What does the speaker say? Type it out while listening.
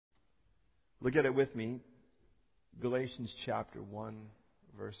Look at it with me. Galatians chapter 1,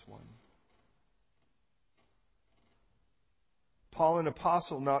 verse 1. Paul, an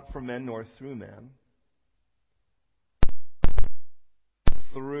apostle, not from men nor through man,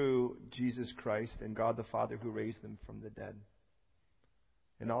 through Jesus Christ and God the Father who raised him from the dead,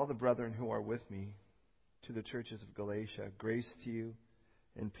 and all the brethren who are with me, to the churches of Galatia, grace to you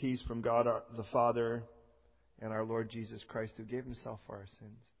and peace from God the Father and our Lord Jesus Christ, who gave himself for our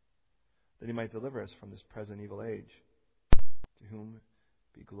sins, that he might deliver us from this present evil age, to whom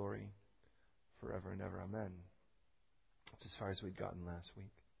be glory forever and ever. Amen. That's as far as we'd gotten last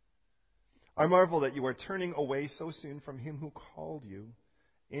week. I marvel that you are turning away so soon from him who called you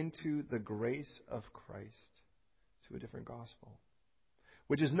into the grace of Christ to a different gospel,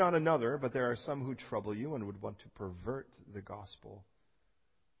 which is not another, but there are some who trouble you and would want to pervert the gospel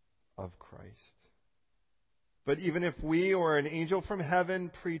of Christ. But even if we or an angel from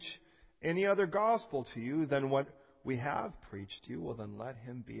heaven preach any other gospel to you than what we have preached to you, well, then let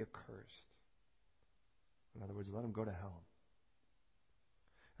him be accursed. In other words, let him go to hell.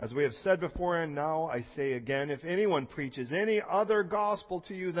 As we have said before, and now I say again, if anyone preaches any other gospel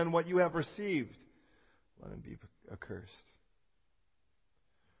to you than what you have received, let him be accursed.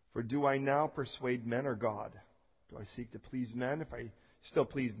 For do I now persuade men or God? Do I seek to please men? If I still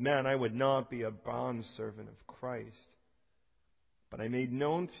pleased men, I would not be a bondservant of Christ. But I make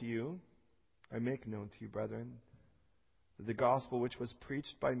known to you, brethren, that the gospel which was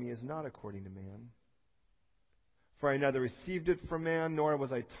preached by me is not according to man. For I neither received it from man, nor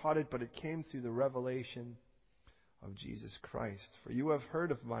was I taught it, but it came through the revelation of Jesus Christ. For you have heard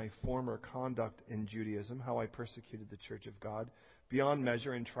of my former conduct in Judaism, how I persecuted the church of God beyond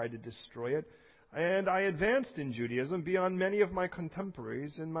measure and tried to destroy it. And I advanced in Judaism beyond many of my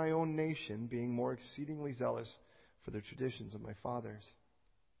contemporaries in my own nation, being more exceedingly zealous for the traditions of my fathers.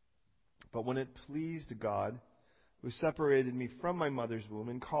 But when it pleased God, who separated me from my mother's womb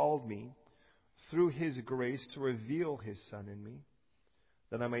and called me through his grace to reveal his Son in me,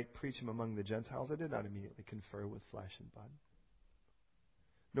 that I might preach him among the Gentiles, I did not immediately confer with flesh and blood.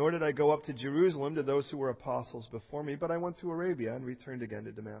 Nor did I go up to Jerusalem to those who were apostles before me, but I went to Arabia and returned again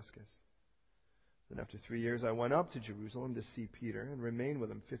to Damascus. Then after 3 years I went up to Jerusalem to see Peter and remained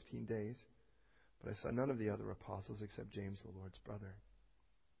with him 15 days. But I saw none of the other apostles except James, the Lord's brother.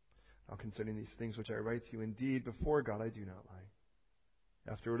 Now concerning these things which I write to you, indeed, before God I do not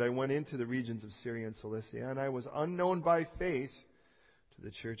lie. Afterward I went into the regions of Syria and Cilicia, and I was unknown by face to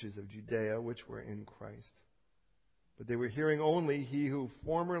the churches of Judea which were in Christ. But they were hearing only, he who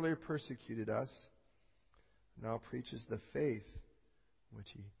formerly persecuted us now preaches the faith which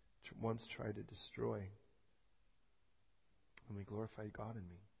he once tried to destroy. And we glorify God in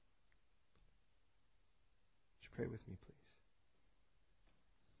me. Would you pray with me, please?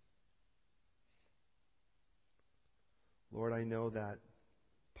 Lord, I know that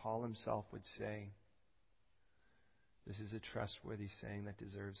Paul himself would say, this is a trustworthy saying that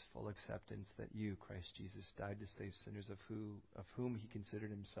deserves full acceptance, that you, Christ Jesus, died to save sinners, of whom he considered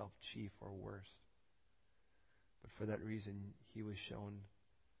himself chief or worst. But for that reason, he was shown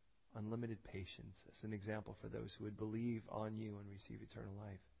unlimited patience as an example for those who would believe on you and receive eternal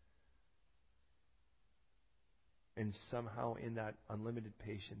life. And somehow in that unlimited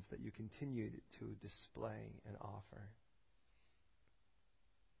patience that you continued to display and offer,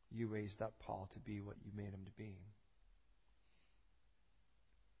 you raised up Paul to be what you made him to be.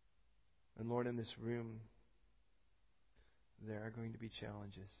 And Lord, in this room, there are going to be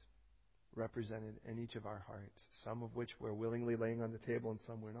challenges represented in each of our hearts, some of which we're willingly laying on the table and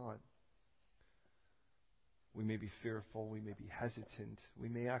some we're not. We may be fearful, we may be hesitant, we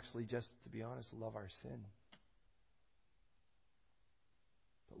may actually just, to be honest, love our sin.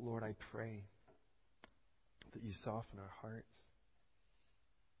 But Lord, I pray that you soften our hearts,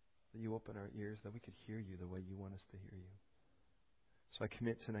 that you open our ears, that we could hear you the way you want us to hear you. So I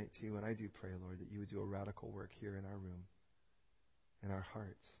commit tonight to you, and I do pray, Lord, that you would do a radical work here in our room, in our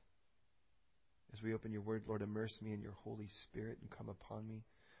hearts. As we open your word, Lord, immerse me in your Holy Spirit and come upon me,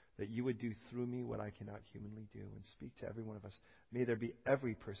 that you would do through me what I cannot humanly do, and speak to every one of us. May there be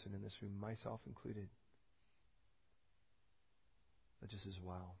every person in this room, myself included, that just says,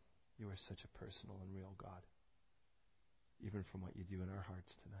 wow, you are such a personal and real God, even from what you do in our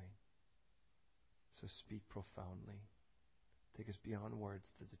hearts tonight. So speak profoundly. Take us beyond words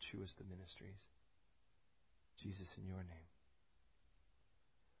to the truest of ministries. Jesus, in your name.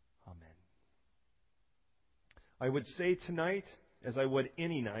 Amen. I would say tonight, as I would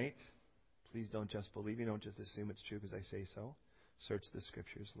any night, please don't just believe me, don't just assume it's true because I say so. Search the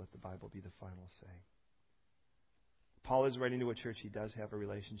scriptures, let the Bible be the final say. Paul is writing to a church he does have a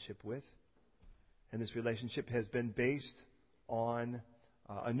relationship with. And this relationship has been based on,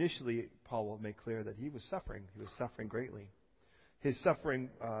 initially, Paul will make clear that he was suffering. He was suffering greatly. His suffering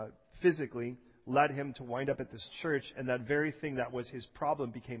physically led him to wind up at this church, and that very thing that was his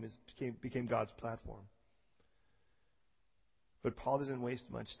problem became God's platform. But Paul doesn't waste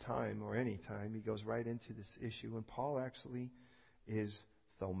much time or any time. He goes right into this issue, and Paul actually is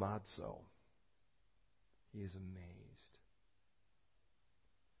thaumazo. He is amazed.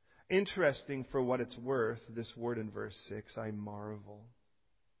 Interesting for what it's worth, this word in verse 6, I marvel,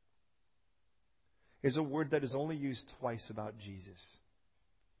 is a word that is only used twice about Jesus.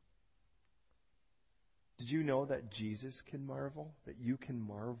 Did you know that Jesus can marvel? That you can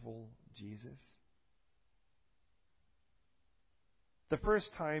marvel Jesus? The first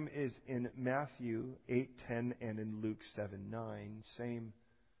time is in Matthew 8:10 and in Luke 7:9. Same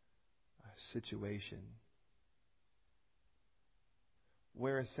situation.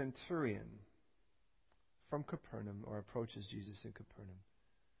 Where a centurion from Capernaum approaches Jesus in Capernaum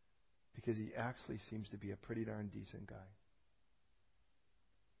because he actually seems to be a pretty darn decent guy.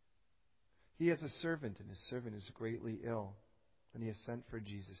 He has a servant, and his servant is greatly ill, and he has sent for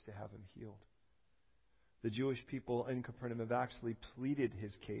Jesus to have him healed. The Jewish people in Capernaum have actually pleaded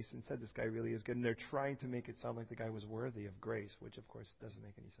his case and said this guy really is good, and they're trying to make it sound like the guy was worthy of grace, which of course doesn't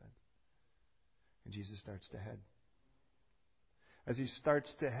make any sense. And Jesus starts to head. As he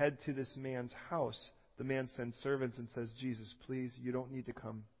starts to head to this man's house, the man sends servants and says, Jesus, please, you don't need to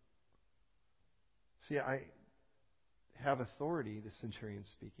come. See, I have authority, the centurion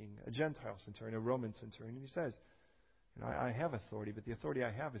speaking, a Gentile centurion, a Roman centurion, and he says, I have authority, but the authority I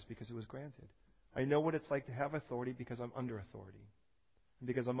have is because it was granted. I know what it's like to have authority because I'm under authority. And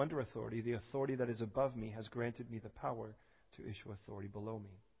because I'm under authority, the authority that is above me has granted me the power to issue authority below me.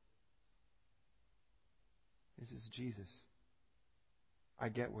 This is Jesus. I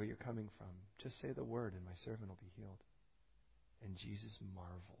get where you're coming from. Just say the word and my servant will be healed. And Jesus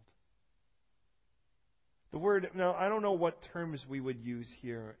marveled. The word, now I don't know what terms we would use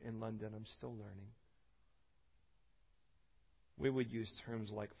here in London. I'm still learning. We would use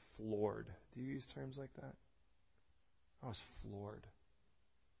terms like floored. Do you use terms like that? I was floored.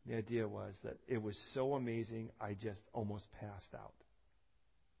 The idea was that it was so amazing, I just almost passed out.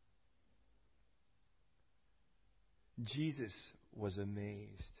 Jesus was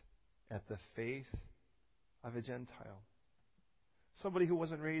amazed at the faith of a Gentile. Somebody who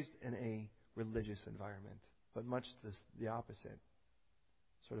wasn't raised in a religious environment, but much the opposite.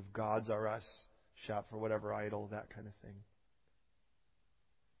 Sort of gods are us, shop for whatever idol, that kind of thing.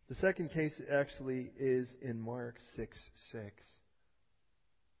 The second case actually is in Mark 6:6,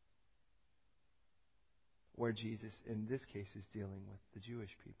 where Jesus, in this case, is dealing with the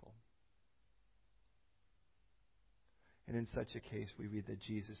Jewish people. And in such a case, we read that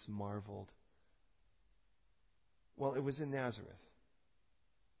Jesus marveled. Well, it was in Nazareth,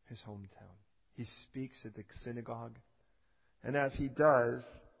 his hometown. He speaks at the synagogue. And as he does,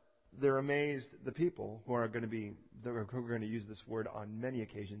 they're amazed, the people who are going to use this word on many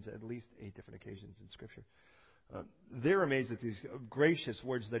occasions, at least 8 different occasions in Scripture. They're amazed at these gracious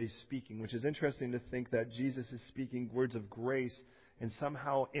words that he's speaking, which is interesting to think that Jesus is speaking words of grace, and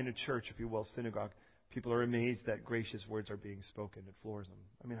somehow in a church, if you will, synagogue, people are amazed that gracious words are being spoken. It floors them.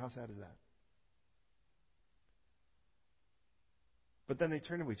 I mean, how sad is that? But then they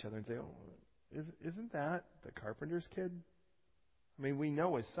turn to each other and say, oh, isn't that the carpenter's kid? I mean, we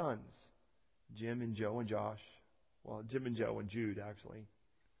know his sons, Jim and Joe and Josh. Well, Jim and Joe and Jude, actually,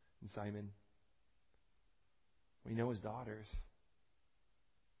 and Simon. We know his daughters.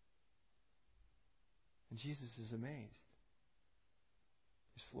 And Jesus is amazed.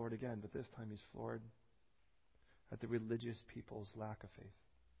 He's floored again, but this time he's floored at the religious people's lack of faith.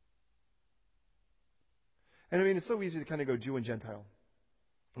 And I mean, it's so easy to kind of go Jew and Gentile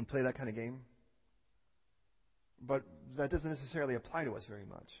and play that kind of game. But that doesn't necessarily apply to us very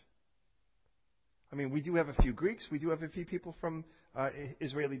much. I mean, we do have a few Greeks. We do have a few people from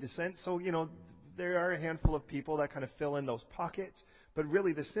Israeli descent. So, there are a handful of people that kind of fill in those pockets. But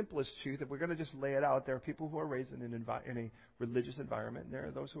really, the simplest truth, if we're going to just lay it out, there are people who are raised in a religious environment, and there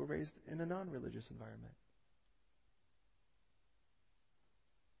are those who are raised in a non-religious environment.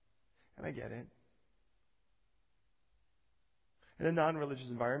 And I get it. In a non-religious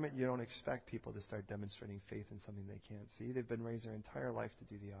environment, you don't expect people to start demonstrating faith in something they can't see. They've been raised their entire life to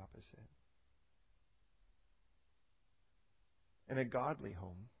do the opposite. In a godly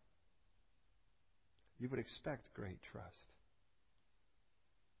home, you would expect great trust.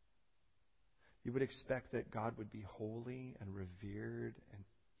 You would expect that God would be holy and revered and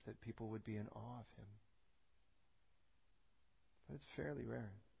that people would be in awe of him. But it's fairly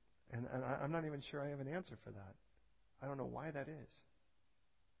rare. And I'm not even sure I have an answer for that. I don't know why that is.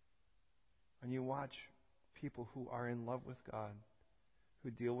 And you watch people who are in love with God,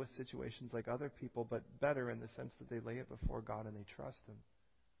 who deal with situations like other people, but better in the sense that they lay it before God and they trust Him.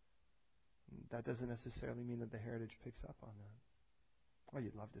 That doesn't necessarily mean that the heritage picks up on that. Well,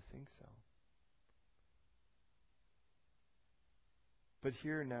 you'd love to think so. But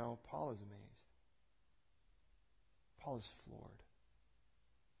here now, Paul is amazed. Paul is floored.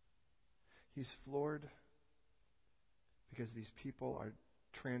 He's floored because these people are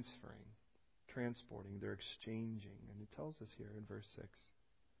transporting, they're exchanging. And he tells us here in verse 6,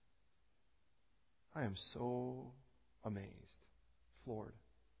 I am so amazed, floored,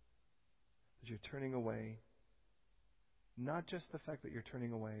 that you're turning away, not just the fact that you're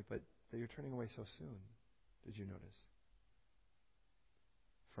turning away, but that you're turning away so soon. Did you notice?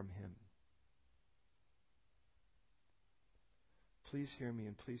 From Him. Please hear me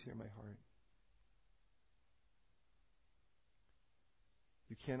and please hear my heart.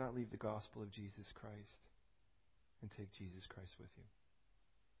 You cannot leave the gospel of Jesus Christ and take Jesus Christ with you.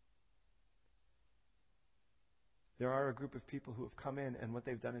 There are a group of people who have come in, and what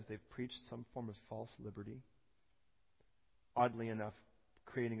they've done is they've preached some form of false liberty. Oddly enough,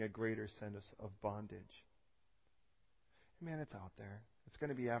 creating a greater sense of bondage. Man, it's out there. It's going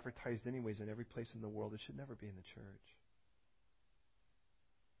to be advertised anyways in every place in the world. It should never be in the church.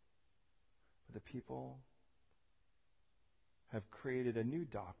 But the people have created a new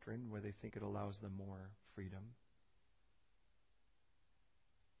doctrine where they think it allows them more freedom.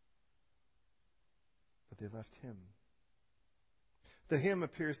 But they left Him. The Him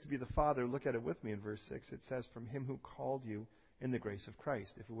appears to be the Father. Look at it with me in verse 6. It says, from Him who called you in the grace of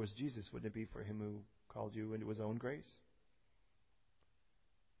Christ. If it was Jesus, wouldn't it be for Him who called you into His own grace?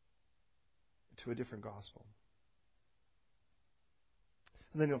 To a different gospel.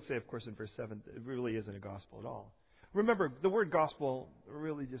 And then he'll say, of course, in verse 7, it really isn't a gospel at all. Remember, the word gospel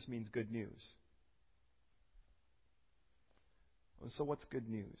really just means good news. So what's good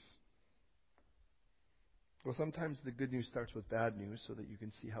news? Well, sometimes the good news starts with bad news so that you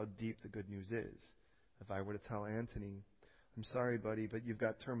can see how deep the good news is. If I were to tell Anthony, I'm sorry, buddy, but you've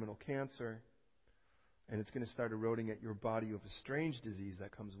got terminal cancer, and it's going to start eroding at your body. You have a strange disease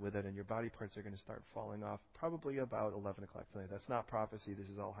that comes with it, and your body parts are going to start falling off probably about 11 o'clock tonight. That's not prophecy. This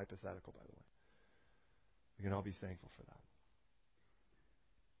is all hypothetical, by the way. We can all be thankful for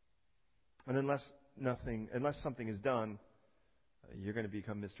that. And unless something is done, you're going to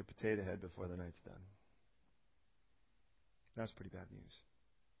become Mr. Potato Head before the night's done. That's pretty bad news.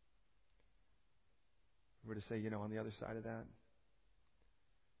 If we were to say, on the other side of that,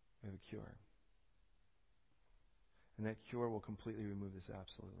 we have a cure. And that cure will completely remove this,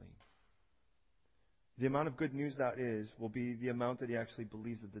 absolutely. The amount of good news that is will be the amount that he actually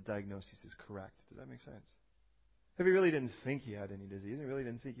believes that the diagnosis is correct. Does that make sense? If he really didn't think he had any disease, he really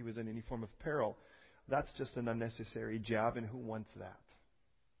didn't think he was in any form of peril, that's just an unnecessary jab, and who wants that?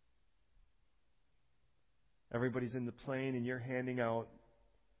 Everybody's in the plane, and you're handing out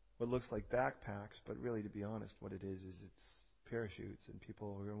what looks like backpacks, but really, to be honest, what it is it's parachutes, and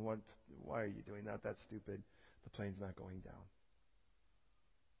people are going, why are you doing that? That's stupid. The plane's not going down.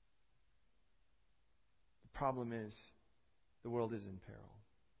 The problem is, the world is in peril.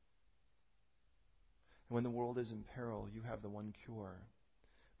 And when the world is in peril, you have the one cure.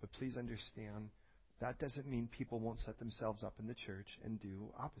 But please understand, that doesn't mean people won't set themselves up in the church and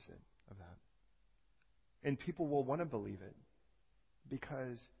do opposite of that. And people will want to believe it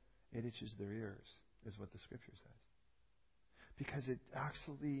because it itches their ears, is what the Scripture says. Because it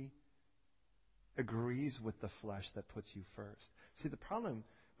actually agrees with the flesh that puts you first. See, the problem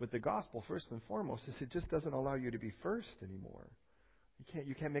with the gospel, first and foremost, is it just doesn't allow you to be first anymore.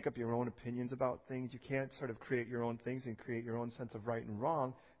 You can't make up your own opinions about things. You can't sort of create your own things and create your own sense of right and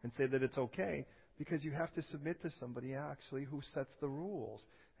wrong and say that it's okay, because you have to submit to somebody actually who sets the rules.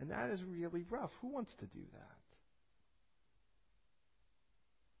 And that is really rough. Who wants to do that?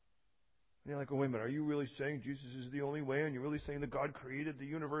 And you're like, wait a minute, are you really saying Jesus is the only way? And you're really saying that God created the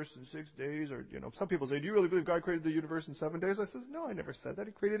universe in 6 days? Or, some people say, do you really believe God created the universe in 7 days? I says, no, I never said that.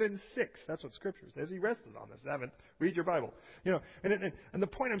 He created it in 6. That's what Scripture says. He rested on the 7th. Read your Bible. And the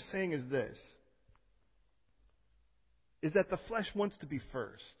point I'm saying is this, is that the flesh wants to be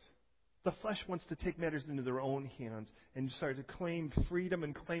first. The flesh wants to take matters into their own hands and start to claim freedom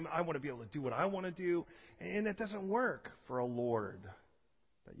and claim, I want to be able to do what I want to do. And it doesn't work for a Lord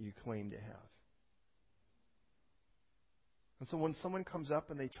that you claim to have. And so when someone comes up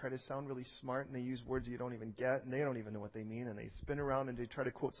and they try to sound really smart and they use words you don't even get and they don't even know what they mean, and they spin around and they try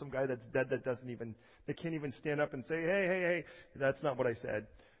to quote some guy that's dead that can't even stand up and say, hey, that's not what I said.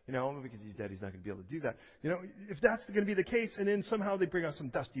 because he's dead, he's not going to be able to do that. If that's going to be the case, and then somehow they bring out some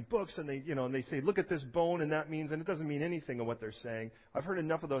dusty books and they say, look at this bone, and that means, and it doesn't mean anything of what they're saying. I've heard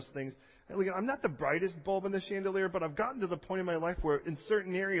enough of those things. And look, I'm not the brightest bulb in the chandelier, but I've gotten to the point in my life where in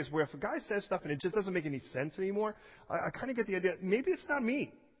certain areas where if a guy says stuff and it just doesn't make any sense anymore, I kind of get the idea, maybe it's not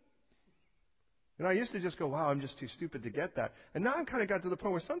me. I used to just go, wow, I'm just too stupid to get that. And now I've kind of got to the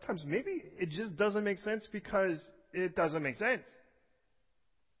point where sometimes maybe it just doesn't make sense because it doesn't make sense.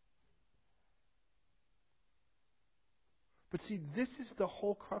 But see, this is the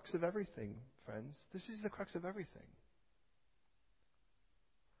whole crux of everything, friends. This is the crux of everything.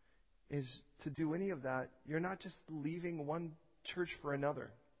 Is to do any of that, you're not just leaving one church for another.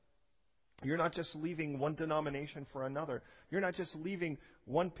 You're not just leaving one denomination for another. You're not just leaving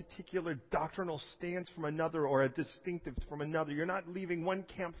one particular doctrinal stance from another or a distinctive from another. You're not leaving one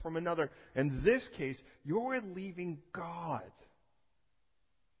camp from another. In this case, you're leaving God.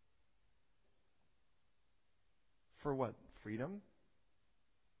 For what? Freedom?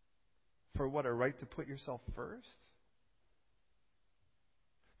 For what? A right to put yourself first?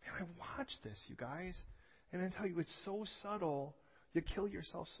 Man, I watch this, you guys. And I tell you, it's so subtle. You kill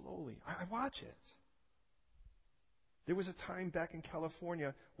yourself slowly. I watch it. There was a time back in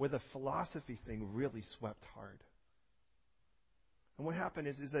California where the philosophy thing really swept hard. And what happened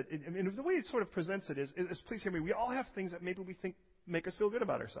is that, and the way it sort of presents it is, please hear me, we all have things that maybe we think make us feel good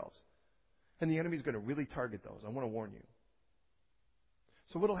about ourselves. And the enemy's going to really target those. I want to warn you.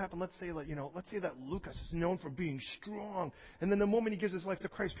 So what'll happen? Let's say that Lucas is known for being strong, and then the moment he gives his life to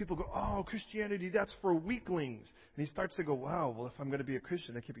Christ, people go, "Oh, Christianity, that's for weaklings." And he starts to go, "Wow, well, if I'm going to be a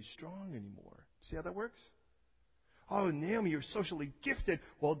Christian, I can't be strong anymore." See how that works? "Oh, Naomi, you're socially gifted.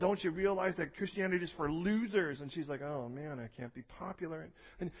 Well, don't you realize that Christianity is for losers?" And she's like, "Oh man, I can't be popular."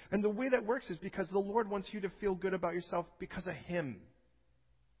 And the way that works is because the Lord wants you to feel good about yourself because of Him.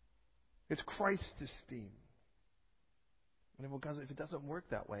 It's Christ's esteem. And if it doesn't work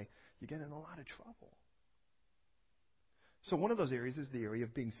that way, you get in a lot of trouble. So one of those areas is the area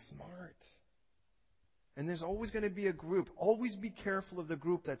of being smart. And there's always going to be a group. Always be careful of the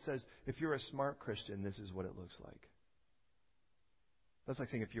group that says, if you're a smart Christian, this is what it looks like. That's like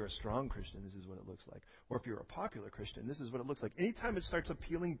saying if you're a strong Christian, this is what it looks like. Or if you're a popular Christian, this is what it looks like. Anytime it starts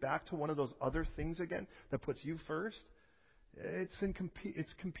appealing back to one of those other things again that puts you first, it's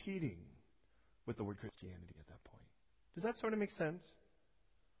competing with the word Christianity at that point. Does that sort of make sense?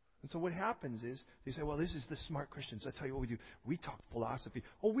 And so what happens is, they say, well, this is the smart Christians. I tell you what we do. We talk philosophy.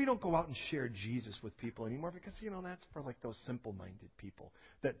 Oh, we don't go out and share Jesus with people anymore because, that's for like those simple-minded people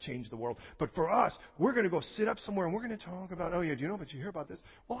that change the world. But for us, we're going to go sit up somewhere and we're going to talk about, oh, yeah, do you know, but you hear about this?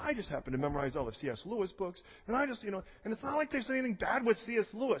 Well, I just happen to memorize all the C.S. Lewis books. And I just, and it's not like there's anything bad with C.S.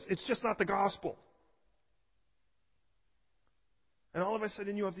 Lewis. It's just not the gospel. And all of a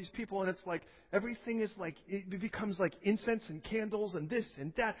sudden you have these people and it's like everything is like, it becomes like incense and candles and this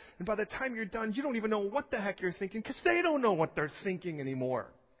and that. And by the time you're done, you don't even know what the heck you're thinking because they don't know what they're thinking anymore.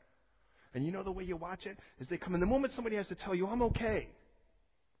 And the way you watch it is they come in. The moment somebody has to tell you, I'm okay.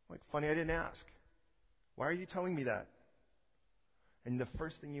 Like, funny, I didn't ask. Why are you telling me that? And the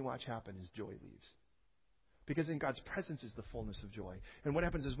first thing you watch happen is joy leaves. Because in God's presence is the fullness of joy. And what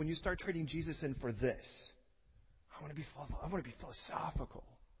happens is when you start trading Jesus in for this, I want to be philosophical.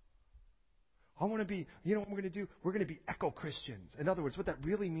 I want to be, what we're going to do? We're going to be eco-Christians. In other words, what that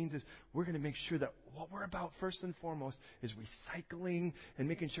really means is we're going to make sure that what we're about first and foremost is recycling and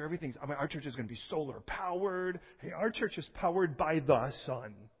making sure our church is going to be solar powered. Hey, our church is powered by the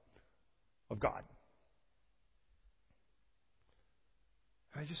Son of God.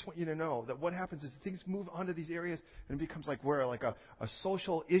 I just want you to know that what happens is things move onto these areas and it becomes like we're like a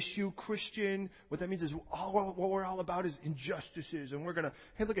social issue Christian. What that means is what we're all about is injustices. And we're going to,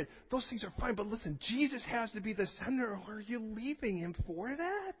 hey, look, those things are fine. But listen, Jesus has to be the center. Or are you leaving Him for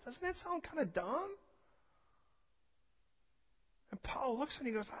that? Doesn't that sound kind of dumb? And Paul looks and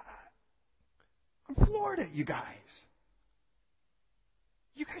he goes, I'm floored at you guys.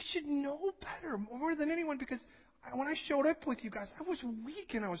 You guys should know better more than anyone because when I showed up with you guys, I was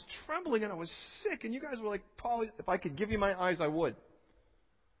weak and I was trembling and I was sick. And you guys were like, Paul, if I could give you my eyes, I would.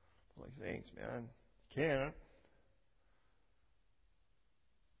 I'm like, thanks, man. You can't.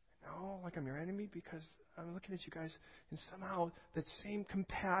 No, like I'm your enemy because I'm looking at you guys and somehow that same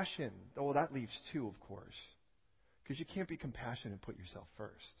compassion. Oh, that leaves too, of course. Because you can't be compassionate and put yourself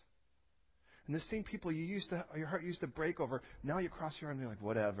first. And the same people your heart used to break over, now you cross your arm and you're like,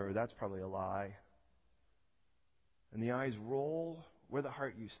 whatever, that's probably a lie. And the eyes roll where the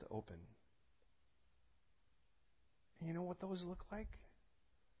heart used to open. And you know what those look like?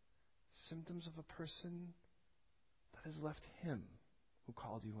 Symptoms of a person that has left Him, who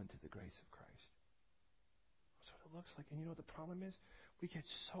called you into the grace of Christ. That's what it looks like. And you know what the problem is? We get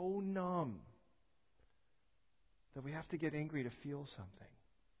so numb that we have to get angry to feel something.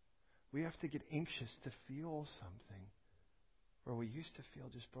 We have to get anxious to feel something. Where we used to feel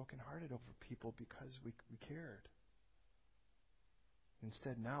just brokenhearted over people because we cared.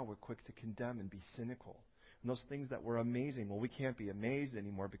 Instead, now we're quick to condemn and be cynical. And those things that were amazing, well, we can't be amazed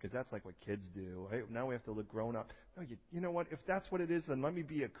anymore because that's like what kids do. Right? Now we have to look grown up. No, you know what? If that's what it is, then let me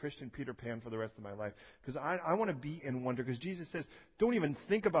be a Christian Peter Pan for the rest of my life. Because I want to be in wonder. Because Jesus says, don't even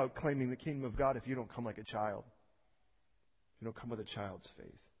think about claiming the kingdom of God if you don't come like a child. If you don't come with a child's faith.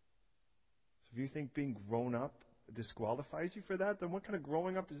 So if you think being grown up disqualifies you for that, then what kind of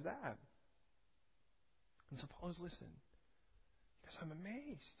growing up is that? And suppose, listen, because I'm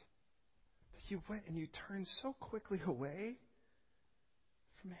amazed that you went and you turned so quickly away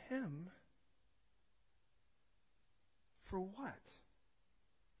from Him. For what?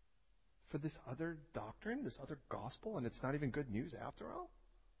 For this other doctrine, this other gospel, and it's not even good news after all?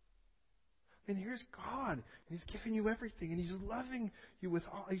 And here's God, and He's giving you everything, and He's loving you with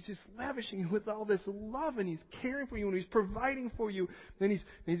all, He's just lavishing you with all this love, and He's caring for you, and He's providing for you, and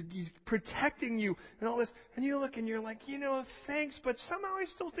He's protecting you, and all this. And you look, and you're like, thanks, but somehow I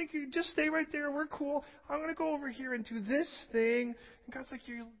still think you just stay right there. We're cool. I'm going to go over here and do this thing. And God's like,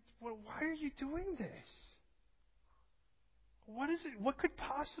 why are you doing this? What is it? What could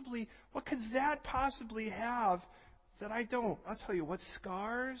that possibly have that I don't? I'll tell you what,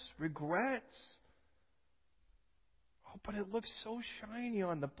 scars, regrets. Oh, but it looks so shiny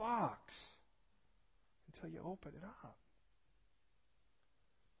on the box until you open it up.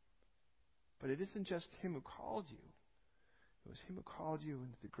 But it isn't just Him who called you. It was Him who called you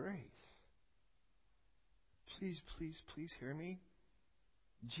into the grace. Please, please, please hear me.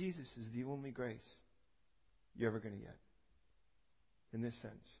 Jesus is the only grace you're ever going to get. In this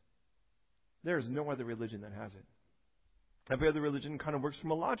sense. There is no other religion that has it. Every other religion kind of works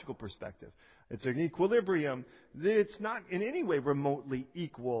from a logical perspective. It's an equilibrium. It's not in any way remotely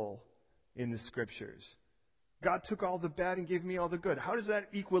equal in the Scriptures. God took all the bad and gave me all the good. How does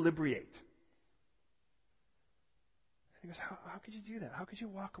that equilibrate? He goes, how could you do that? How could you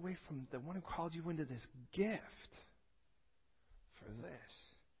walk away from the one who called you into this gift for this?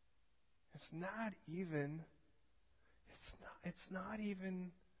 It's not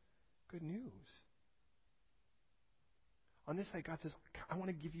even good news. On this side, God says, I want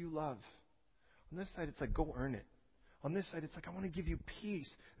to give you love. On this side, it's like, go earn it. On this side, it's like, I want to give you peace.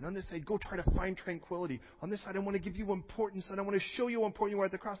 And on this side, go try to find tranquility. On this side, I want to give you importance, and I want to show you how important you are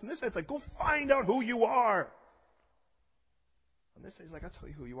at the cross. On this side, it's like, go find out who you are. On this side, it's like, I'll tell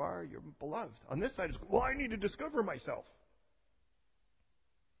you who you are. You're beloved. On this side, it's, well, I need to discover myself.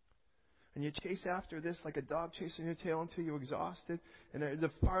 And you chase after this like a dog chasing your tail until you're exhausted. And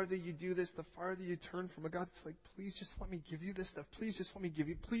the farther you do this, the farther you turn from a God. It's like, please just let me give you this stuff. Please just let me give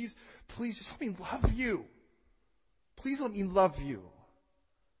you. Please just let me love you. Please let me love you.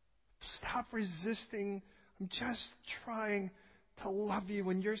 Stop resisting. I'm just trying to love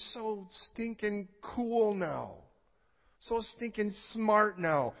you. And you're so stinking cool now. So stinking smart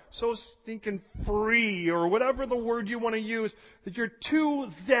now. So stinking free, or whatever the word you want to use. That you're too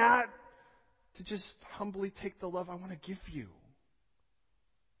that to just humbly take the love I want to give you.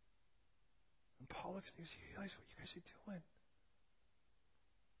 And Paul looks and says, you realize what you guys are doing?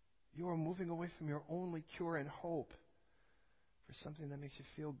 You are moving away from your only cure and hope for something that makes you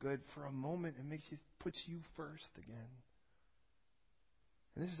feel good for a moment and puts you first again.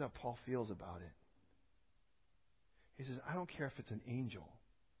 And this is how Paul feels about it. He says, I don't care if it's an angel.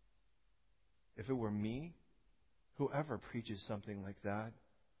 If it were me, whoever preaches something like that,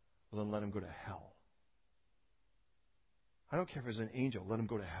 well, then let him go to hell. I don't care if it's an angel. Let him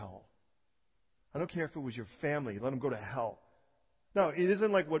go to hell. I don't care if it was your family. Let him go to hell. No, it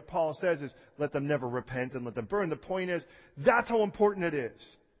isn't like what Paul says is let them never repent and let them burn. The point is, that's how important it is.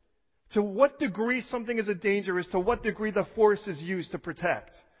 To what degree something is a danger is to what degree the force is used to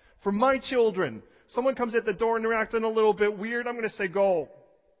protect. For my children, someone comes at the door and they're acting a little bit weird, I'm going to say go.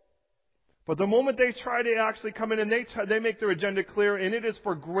 But the moment they try to actually come in and they make their agenda clear, and it is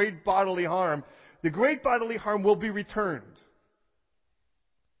for great bodily harm, the great bodily harm will be returned.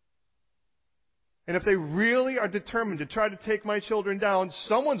 And if they really are determined to try to take my children down,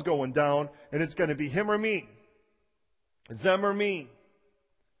 someone's going down, and it's going to be him or me. Them or me.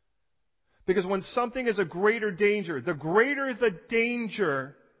 Because when something is a greater danger, the greater the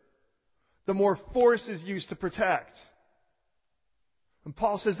danger, the more force is used to protect. And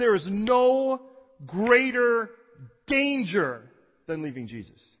Paul says there is no greater danger than leaving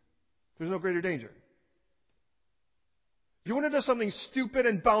Jesus. There's no greater danger. If you want to do something stupid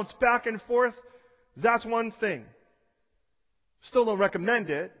and bounce back and forth, that's one thing. Still don't recommend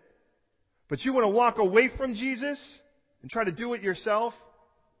it. But you want to walk away from Jesus and try to do it yourself,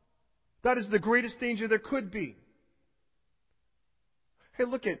 that is the greatest danger there could be. Hey,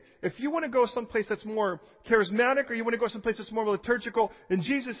 look if you want to go someplace that's more charismatic or you want to go someplace that's more liturgical and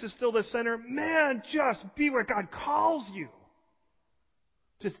Jesus is still the center, man, just be where God calls you.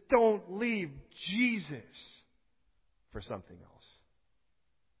 Just don't leave Jesus for something else.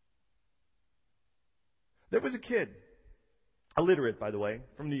 There was a kid, illiterate by the way,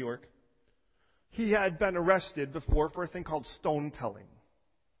 from New York. He had been arrested before for a thing called stone telling.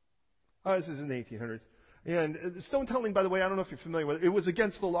 This is in the 1800s. And stone telling, by the way, I don't know if you're familiar with it. It was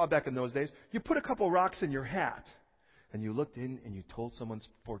against the law back in those days. You put a couple rocks in your hat, and you looked in and you told someone's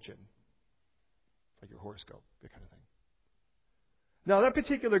fortune. Like your horoscope, that kind of thing. Now, that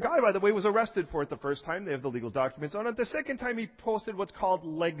particular guy, by the way, was arrested for it the first time. They have the legal documents on it. The second time, he posted what's called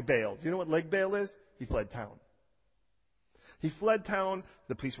leg bail. Do you know what leg bail is? He fled town. He fled town.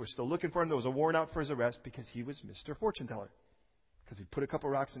 The police were still looking for him. There was a warrant out for his arrest because he was Mr. Fortune Teller. Because he put a couple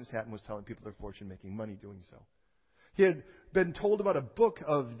rocks in his hat and was telling people their fortune, making money doing so. He had been told about a book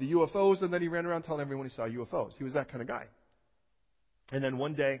of the UFOs, and then he ran around telling everyone he saw UFOs. He was that kind of guy. And then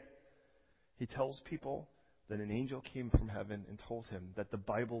one day, he tells people that an angel came from heaven and told him that the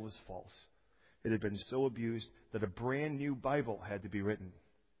Bible was false. It had been so abused that a brand new Bible had to be written.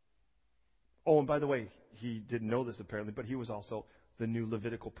 Oh, and by the way, he didn't know this apparently, but he was also the new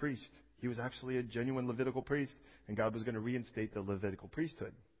Levitical priest. He was actually a genuine Levitical priest, and God was going to reinstate the Levitical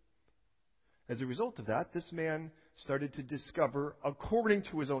priesthood. As a result of that, this man started to discover, according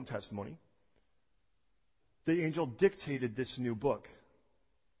to his own testimony, the angel dictated this new book,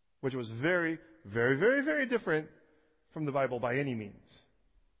 which was very, very, very, very different from the Bible by any means.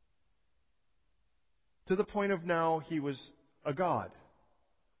 To the point of now he was a god.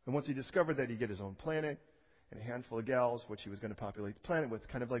 And once he discovered that, he'd get his own planet and a handful of gals, which he was going to populate the planet with,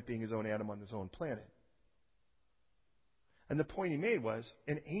 kind of like being his own Adam on his own planet. And the point he made was,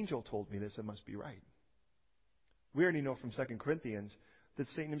 an angel told me this, it must be right. We already know from 2 Corinthians that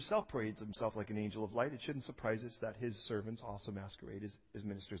Satan himself parades himself like an angel of light. It shouldn't surprise us that his servants also masquerade as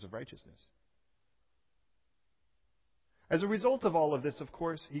ministers of righteousness. As a result of all of this, of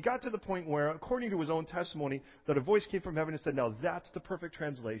course, he got to the point where, according to his own testimony, that a voice came from heaven and said, now that's the perfect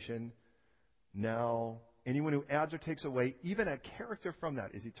translation. Now, anyone who adds or takes away even a character from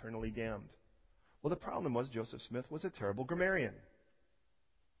that is eternally damned. Well, the problem was Joseph Smith was a terrible grammarian.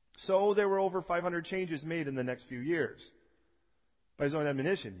 So there were over 500 changes made in the next few years. By his own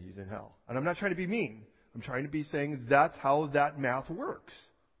admonition, he's in hell. And I'm not trying to be mean. I'm trying to be saying that's how that math works.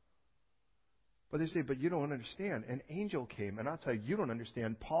 But they say, but you don't understand. An angel came, and I'll tell you, you don't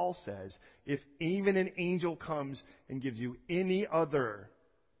understand. Paul says, if even an angel comes and gives you any other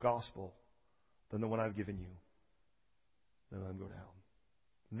gospel than the one I've given you, then let him go to hell.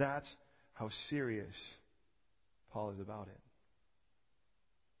 That's how serious Paul is about it.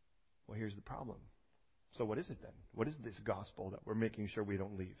 Well, here's the problem. So what is it then? What is this gospel that we're making sure we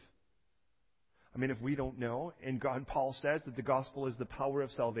don't leave? I mean, if we don't know, and God, Paul says that the gospel is the power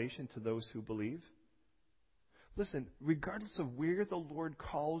of salvation to those who believe. Listen, regardless of where the Lord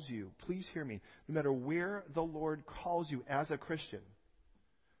calls you, please hear me. No matter where the Lord calls you as a Christian,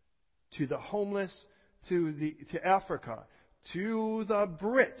 to the homeless, to Africa, to the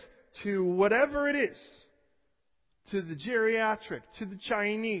Brit, to whatever it is, to the geriatric, to the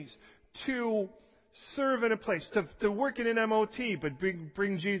Chinese, to serve in a place, to work in an MOT, but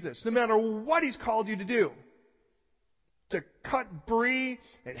bring Jesus. No matter what He's called you to do. To cut brie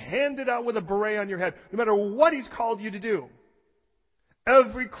and hand it out with a beret on your head. No matter what He's called you to do.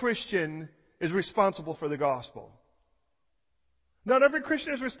 Every Christian is responsible for the gospel. Not every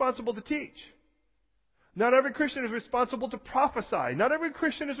Christian is responsible to teach. Not every Christian is responsible to prophesy. Not every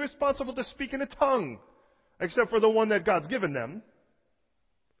Christian is responsible to speak in a tongue, except for the one that God's given them.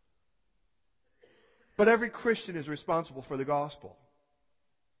 But every Christian is responsible for the gospel.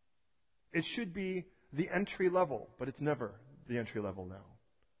 It should be the entry level, but it's never the entry level now.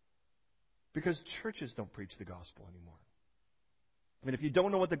 Because churches don't preach the gospel anymore. I mean, if you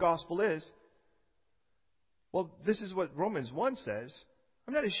don't know what the gospel is, well, this is what Romans 1 says.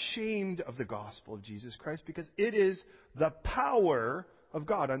 I'm not ashamed of the gospel of Jesus Christ because it is the power of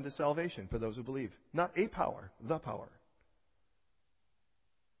God unto salvation for those who believe. Not a power, the power.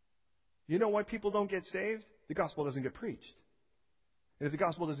 You know why people don't get saved? The gospel doesn't get preached. And if the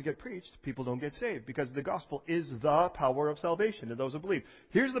gospel doesn't get preached, people don't get saved because the gospel is the power of salvation to those who believe.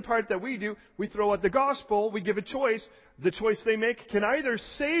 Here's the part that we do. We throw out the gospel. We give a choice. The choice they make can either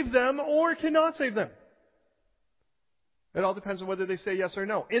save them or cannot save them. It all depends on whether they say yes or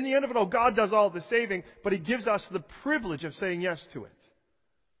no. In the end of it all, God does all the saving, but He gives us the privilege of saying yes to it.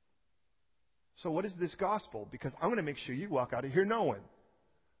 So what is this gospel? Because I'm going to make sure you walk out of here knowing.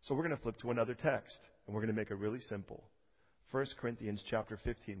 So we're going to flip to another text, and we're going to make it really simple. 1 Corinthians chapter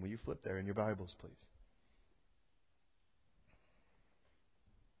 15. Will you flip there in your Bibles, please?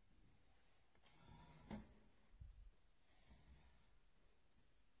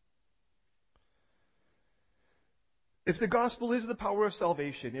 If the gospel is the power of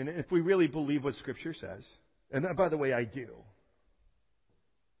salvation, and if we really believe what Scripture says, and by the way, I do,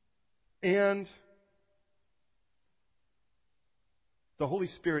 and the Holy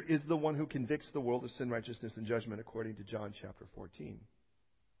Spirit is the one who convicts the world of sin, righteousness, and judgment, according to John chapter 14.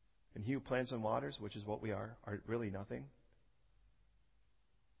 And he who plants on waters, which is what we are really nothing,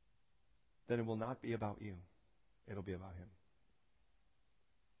 then it will not be about you. It'll be about Him.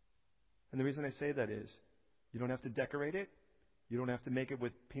 And the reason I say that is, you don't have to decorate it. You don't have to make it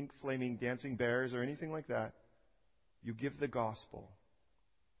with pink flaming dancing bears or anything like that. You give the gospel,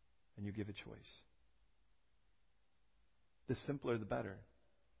 and you give a choice. The simpler, the better.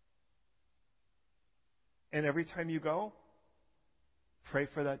 And every time you go, pray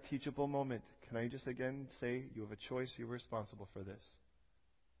for that teachable moment. Can I just again say, you have a choice, you're responsible for this.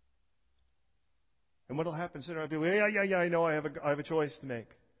 And what will happen sooner or later? Yeah, I know I have a choice to make.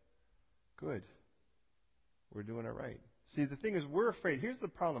 Good. We're doing it right. See, the thing is, we're afraid. Here's the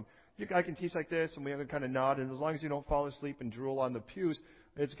problem. I can teach like this, and we have to kind of nod, and as long as you don't fall asleep and drool on the pews,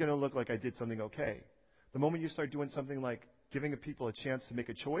 it's going to look like I did something okay. The moment you start doing something like giving people a chance to make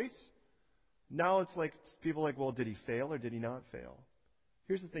a choice, now it's like people are like, well, did he fail or did he not fail?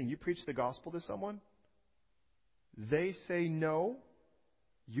 Here's the thing. You preach the gospel to someone. They say no.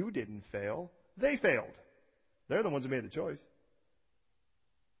 You didn't fail. They failed. They're the ones who made the choice.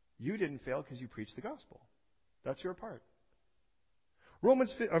 You didn't fail because you preached the gospel. That's your part. 1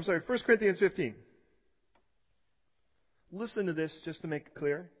 Corinthians 15. Listen to this just to make it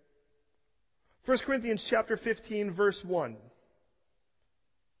clear. 1 Corinthians chapter 15, verse 1.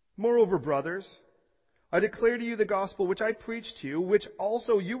 Moreover, brothers, I declare to you the gospel which I preached to you, which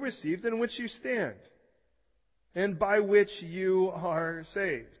also you received, in which you stand, and by which you are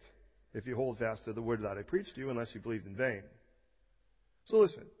saved, if you hold fast to the word that I preached to you, unless you believed in vain. So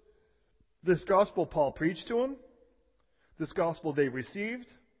listen, this gospel Paul preached to them, this gospel they received,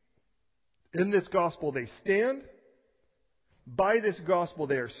 in this gospel they stand, by this gospel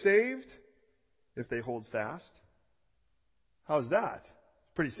they are saved, if they hold fast. How's that?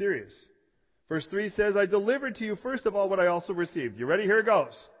 Pretty serious. Verse 3 says, I delivered to you first of all what I also received. You ready? Here it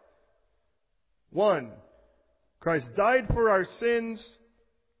goes. 1. Christ died for our sins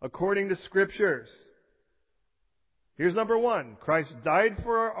according to Scriptures. Here's number 1. Christ died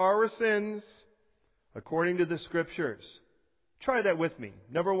for our sins according to the Scriptures. Try that with me.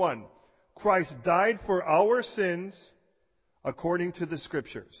 Number 1. Christ died for our sins according to the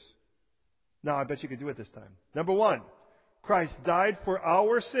Scriptures. Now, I bet you could do it this time. Number 1. Christ died for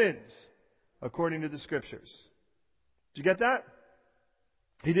our sins according to the Scriptures. Did you get that?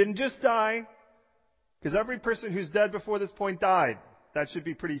 He didn't just die, because every person who's dead before this point died. That should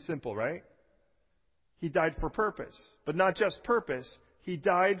be pretty simple, right? He died for purpose. But not just purpose. He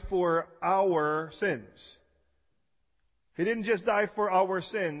died for our sins. He didn't just die for our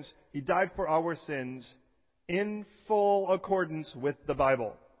sins. He died for our sins in full accordance with the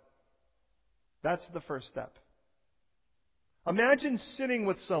Bible. That's the first step. Imagine sitting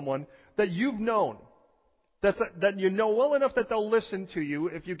with someone that you've known, that you know well enough that they'll listen to you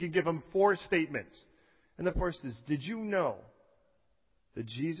if you can give them 4 statements. And the first is, did you know that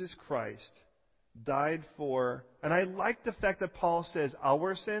Jesus Christ died for, and I like the fact that Paul says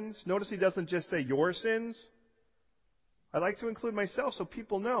our sins. Notice he doesn't just say your sins. I like to include myself so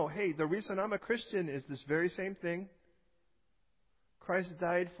people know, hey, the reason I'm a Christian is this very same thing. Christ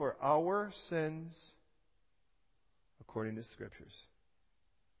died for our sins according to Scriptures.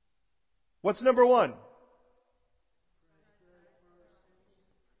 What's number 1?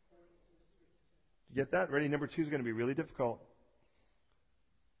 You get that? Ready? Number 2 is going to be really difficult.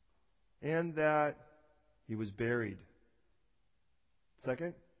 And that He was buried.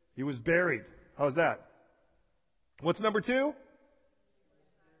 Second, He was buried. How's that? What's number 2?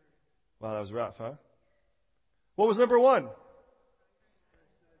 Wow, that was rough, huh? What was number 1? Did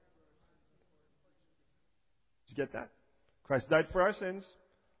you get that? Christ died for our sins,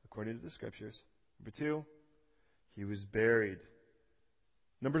 according to the Scriptures. Number 2, He was buried.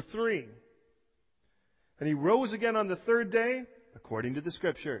 Number 3, and He rose again on the 3rd day, according to the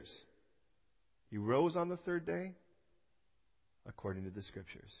Scriptures. He rose on the 3rd day, according to the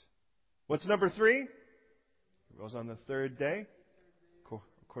Scriptures. What's number 3? He rose on the third day,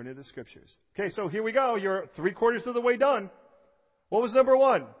 according to the Scriptures. Okay, so here we go. You're 3/4 of the way done. What was number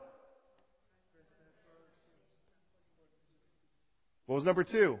 1? What was number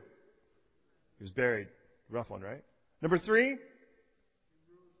 2? He was buried. Rough one, right? Number 3?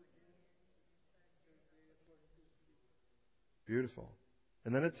 Beautiful.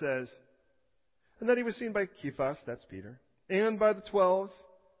 And then it says, and then he was seen by Cephas, that's Peter, and by the 12.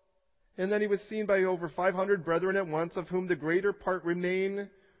 And then he was seen by over 500 brethren at once, of whom the greater part remain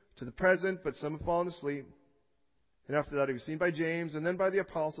to the present, but some have fallen asleep. And after that he was seen by James, and then by the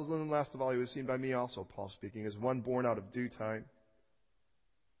apostles, and then last of all he was seen by me also, Paul speaking, as one born out of due time.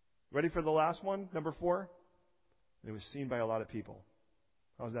 Ready for the last one, number 4? And he was seen by a lot of people.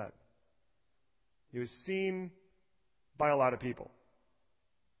 How's that? He was seen by a lot of people.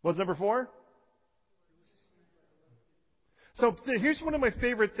 What's number 4? So here's one of my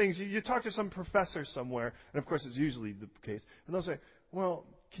favorite things. You talk to some professor somewhere, and of course it's usually the case, and they'll say, well,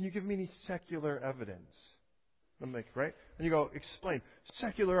 can you give me any secular evidence? I'm like, right? And you go, explain.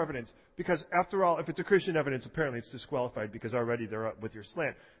 Secular evidence. Because after all, if it's a Christian evidence, apparently it's disqualified because already they're up with your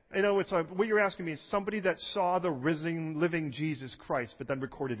slant. You know, it's what you're asking me is somebody that saw the risen, living Jesus Christ, but then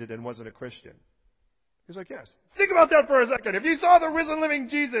recorded it and wasn't a Christian. He's like, yes. Think about that for a second. If you saw the risen, living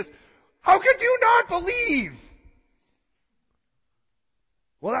Jesus, how could you not believe?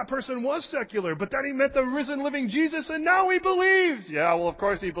 Well, that person was secular, but then he met the risen, living Jesus, and now he believes. Yeah, well, of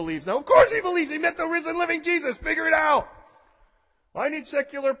course he believes. No, of course he believes. He met the risen, living Jesus. Figure it out. Well, I need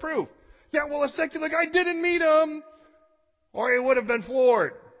secular proof. Yeah, well, a secular guy didn't meet him, or he would have been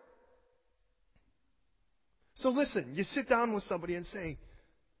floored. So listen, you sit down with somebody and say,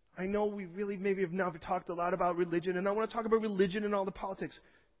 I know we really maybe have now talked a lot about religion, and I want to talk about religion and all the politics.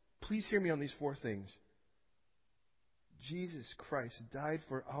 Please hear me on these 4 things. Jesus Christ died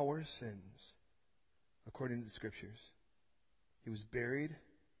for our sins, according to the Scriptures. He was buried,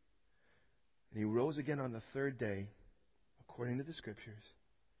 and he rose again on the 3rd day, according to the Scriptures.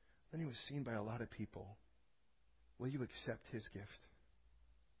 Then he was seen by a lot of people. Will you accept his gift?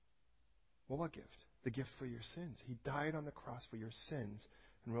 Well, what gift? The gift for your sins. He died on the cross for your sins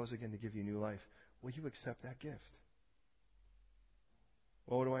and rose again to give you new life. Will you accept that gift?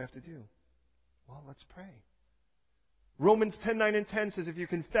 Well, what do I have to do? Well, let's pray. Romans 10:9 and 10 says, if you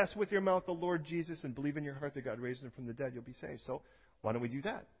confess with your mouth the Lord Jesus and believe in your heart that God raised him from the dead, you'll be saved. So why don't we do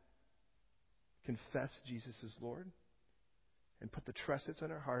that? Confess Jesus is Lord and put the trust that's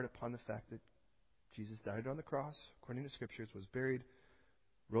in our heart upon the fact that Jesus died on the cross, according to Scriptures, was buried,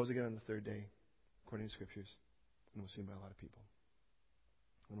 rose again on the 3rd day, according to Scriptures, and was seen by a lot of people.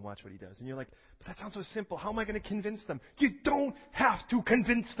 And watch what he does. And you're like, but that sounds so simple. How am I going to convince them? You don't have to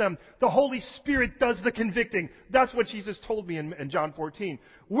convince them. The Holy Spirit does the convicting. That's what Jesus told me in John 14.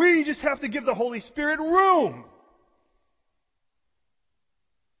 We just have to give the Holy Spirit room.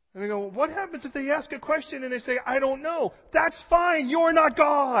 And I go, what happens if they ask a question and they say, I don't know? That's fine. You're not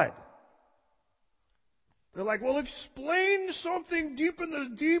God. They're like, well, explain something deep in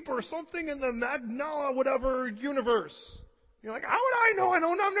the deep or something in the Magna whatever universe. You're like, how would I know? I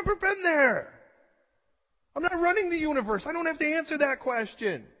don't know. I've never been there. I'm not running the universe. I don't have to answer that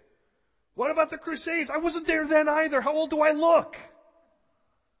question. What about the Crusades? I wasn't there then either. How old do I look?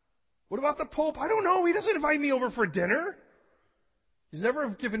 What about the Pope? I don't know. He doesn't invite me over for dinner. He's never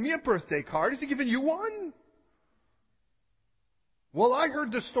given me a birthday card. Has he given you one? Well, I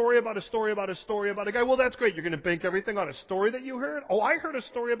heard the story about a story about a story about a guy. Well, that's great. You're going to bank everything on a story that you heard? Oh, I heard a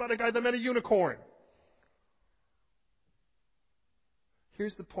story about a guy that met a unicorn.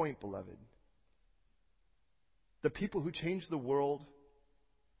 Here's the point, beloved. The people who changed the world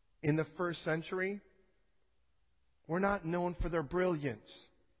in the 1st century were not known for their brilliance.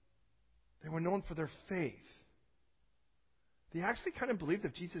 They were known for their faith. They actually kind of believed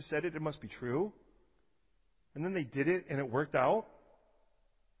if Jesus said it, it must be true. And then they did it, and it worked out.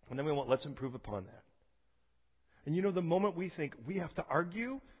 And then we went, let's improve upon that. And you know, the moment we think we have to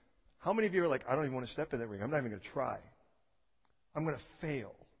argue, how many of you are like, I don't even want to step in that ring. I'm not even going to try. I'm going to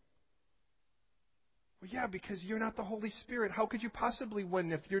fail. Well, yeah, because you're not the Holy Spirit. How could you possibly win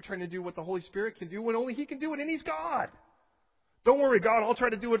if you're trying to do what the Holy Spirit can do when only He can do it, and He's God? Don't worry, God, I'll try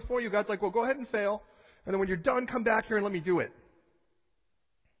to do it for you. God's like, well, go ahead and fail. And then when you're done, come back here and let me do it.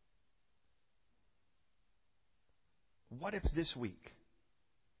 What if this week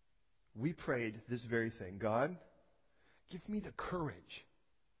we prayed this very thing? God, give me the courage,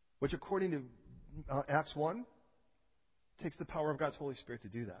 which according to Acts 1, takes the power of God's Holy Spirit to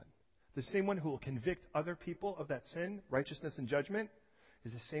do that. The same one who will convict other people of that sin, righteousness, and judgment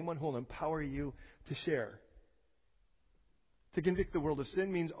is the same one who will empower you to share To convict the world of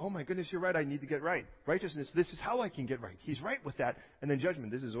sin means, oh my goodness, you're right, I need to get right. Righteousness, this is how I can get right. He's right with that. And then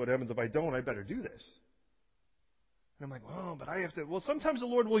judgment, this is what happens if I don't, I better do this. And I'm like, oh, but I have to. Well, sometimes the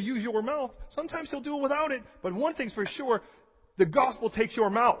Lord will use your mouth. Sometimes He'll do it without it. But one thing's for sure, the gospel takes your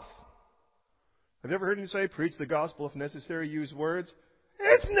mouth. Have you ever heard him say, preach the gospel if necessary, use words?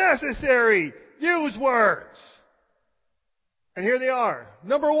 It's necessary! Use words! And here they are.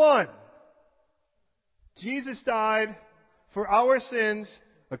 Number one, Jesus died for our sins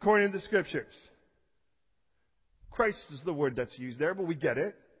according to the Scriptures. Christ is the word that's used there, but we get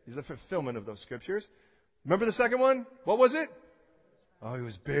it. He's the fulfillment of those Scriptures. Remember the second one? What was it? Oh, He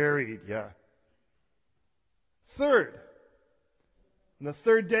was buried. Yeah. Third, on the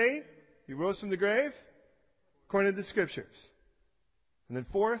third day, He rose from the grave according to the Scriptures. And then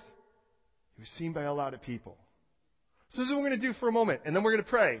fourth, He was seen by a lot of people. So this is what we're going to do for a moment, and then we're going to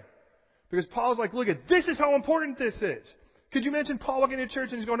pray. Because Paul's like, look at this is how important this is. Could you imagine Paul walking into church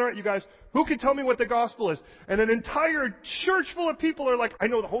and he's going, all right, you guys, who can tell me what the gospel is? And an entire church full of people are like, I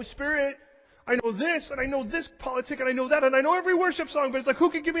know the Holy Spirit, I know this, and I know this politic, and I know that, and I know every worship song, but it's like, who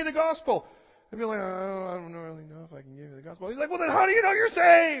can give me the gospel? And you're like, I don't really know if I can give you the gospel. He's like, well, then how do you know you're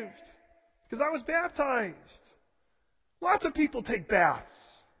saved? Because I was baptized. Lots of people take baths.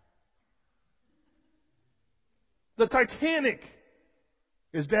 The Titanic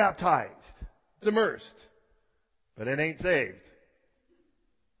is baptized. It's immersed. But it ain't saved.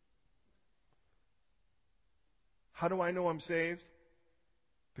 How do I know I'm saved?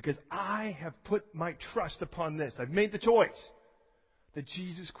 Because I have put my trust upon this. I've made the choice that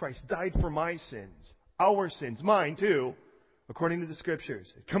Jesus Christ died for my sins, our sins, mine too, according to the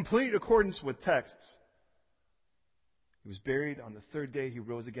Scriptures. In complete accordance with texts. He was buried. On the third day, He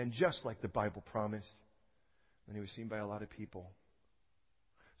rose again, just like the Bible promised. And He was seen by a lot of people.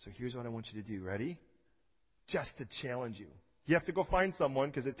 So here's what I want you to do. Ready? Just to challenge you. You have to go find someone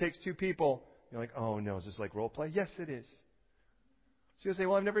because it takes two people. You're like, oh no, is this like role play? Yes, it is. So you'll say,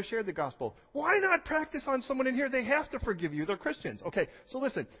 well, I've never shared the gospel. Why not practice on someone in here? They have to forgive you. They're Christians. Okay, so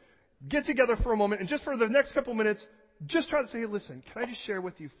listen. Get together for a moment, and just for the next couple minutes, just try to say, hey, listen, can I just share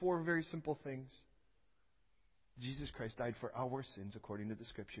with you four very simple things? Jesus Christ died for our sins according to the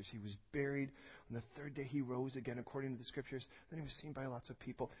Scriptures. He was buried. On the third day, He rose again according to the Scriptures. Then He was seen by lots of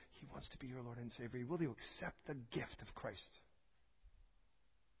people. He wants to be your Lord and Savior. Will you accept the gift of Christ?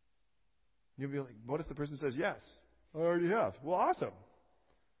 You'll be like, what if the person says yes? I already have. Well, awesome.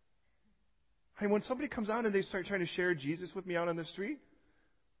 Hey, when somebody comes out and they start trying to share Jesus with me out on the street,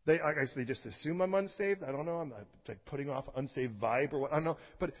 they just assume I'm unsaved. I don't know. I'm like putting off unsaved vibe or what. I don't know.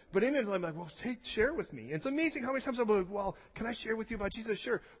 But in it, I'm like, well, share it with me. It's amazing how many times I'm like, well, can I share with you about Jesus?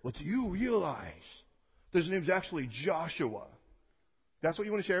 Sure. Well, do you realize his name's actually Joshua? That's what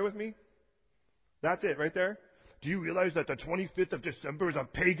you want to share with me? That's it right there? Do you realize that the 25th of December is a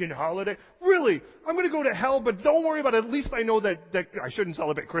pagan holiday? Really? I'm going to go to hell, but don't worry about it. At least I know that I shouldn't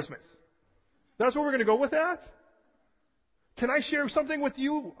celebrate Christmas. That's where we're going to go with that? Can I share something with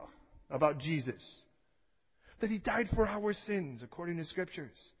you about Jesus? That He died for our sins according to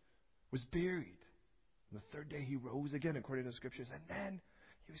Scriptures. Was buried. On the third day He rose again according to the Scriptures. And then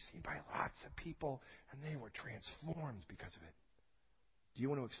He was seen by lots of people. And they were transformed because of it. Do you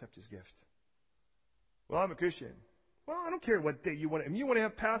want to accept His gift? Well, I'm a Christian. Well, I don't care what day you want. If you want to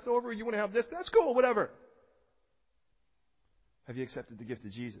have Passover, you want to have this, that's cool, whatever. Have you accepted the gift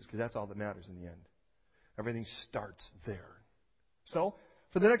of Jesus? Because that's all that matters in the end. Everything starts there. So,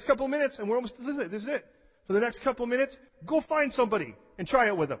 for the next couple of minutes, and this is it. For the next couple of minutes, go find somebody and try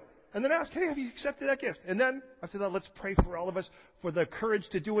it with them. And then ask, hey, have you accepted that gift? And then, after that, let's pray for all of us for the courage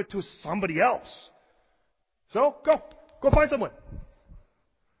to do it to somebody else. So, go. Go find someone.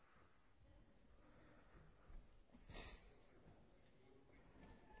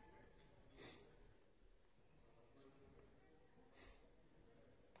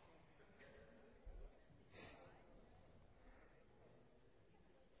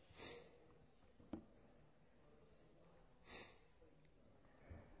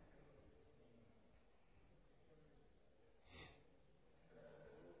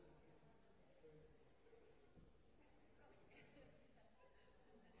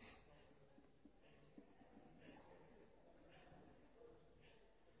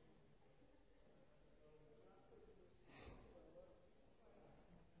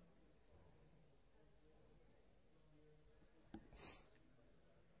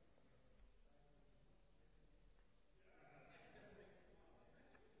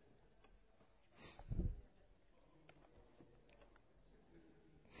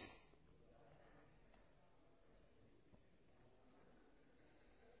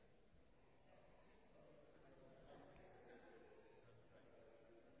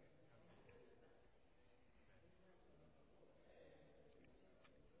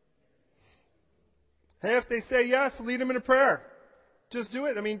 Hey, if they say yes, lead them in a prayer. Just do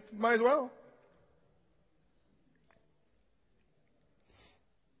it. I mean, might as well.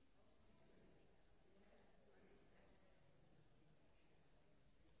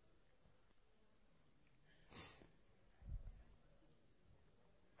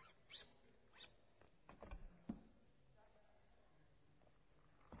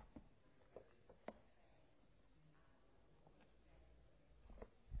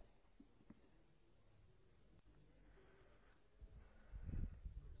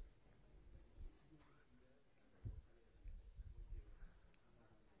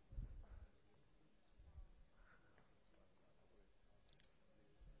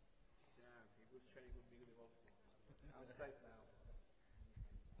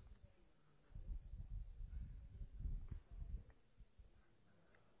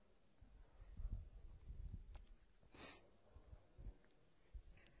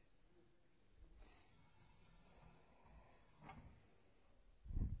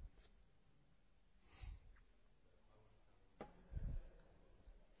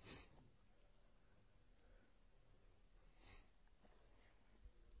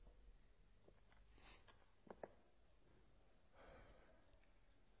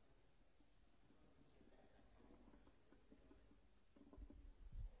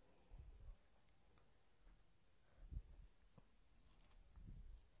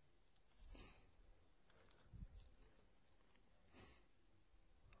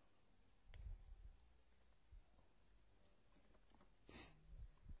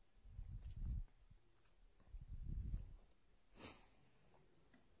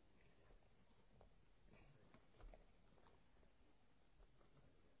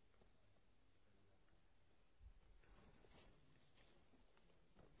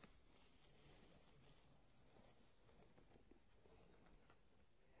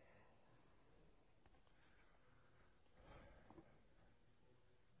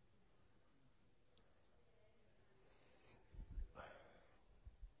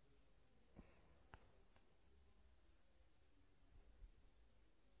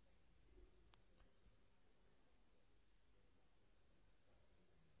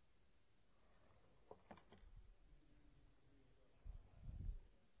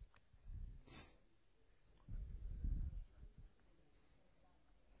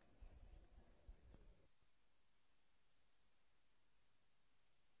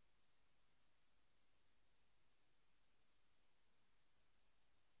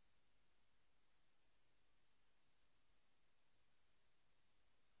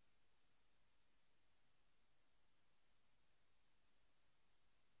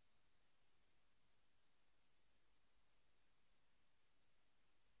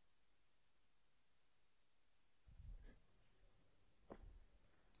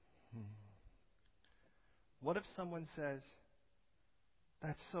 What if someone says,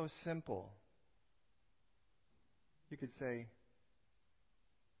 that's so simple? You could say,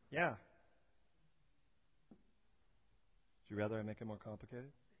 yeah. Would you rather I make it more complicated?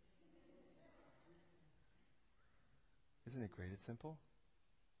 Isn't it great it's simple?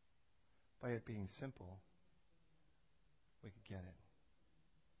 By it being simple, we could get it.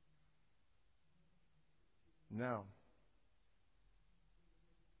 Now,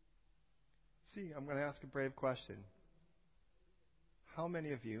 see, I'm going to ask a brave question. How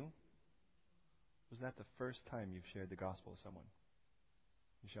many of you, was that the first time you've shared the gospel with someone?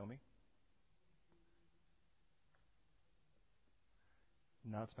 You show me?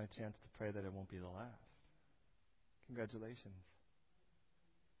 Now it's my chance to pray that it won't be the last. Congratulations.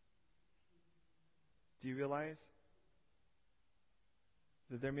 Do you realize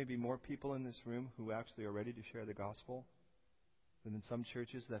that there may be more people in this room who actually are ready to share the gospel than in some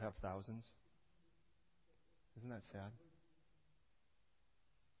churches that have thousands? Isn't that sad?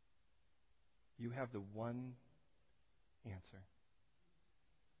 You have the one answer.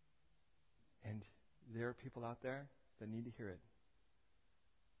 And there are people out there that need to hear it.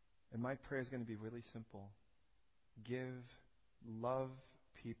 And my prayer is going to be really simple. Love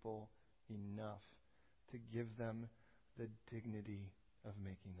people enough to give them the dignity of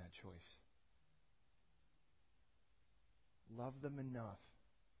making that choice. Love them enough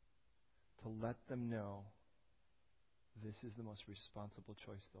to let them know this is the most responsible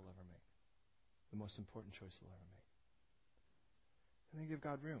choice they'll ever make. The most important choice they'll ever make. And then give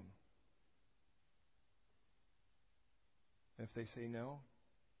God room. And if they say no,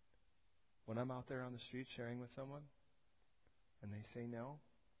 when I'm out there on the street sharing with someone, and they say no,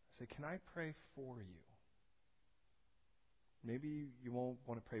 I say, can I pray for you? Maybe you won't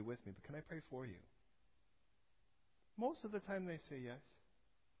want to pray with me, but can I pray for you? Most of the time they say yes.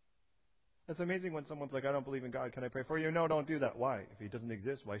 It's amazing when someone's like, I don't believe in God. Can I pray for you? No, don't do that. Why? If he doesn't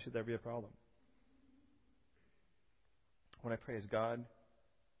exist, why should there be a problem? What I pray is, God,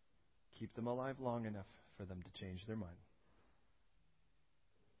 keep them alive long enough for them to change their mind.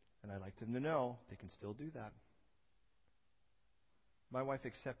 And I'd like them to know they can still do that. My wife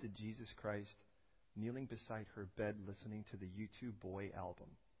accepted Jesus Christ kneeling beside her bed listening to the U2 Boy album.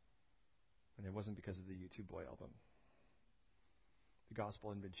 And it wasn't because of the U2 Boy album. The gospel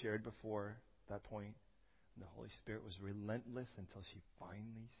had been shared before that point, and the Holy Spirit was relentless until she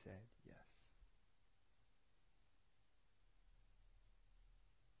finally said yes.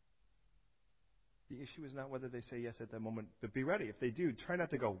 The issue is not whether they say yes at that moment, but be ready. If they do, try not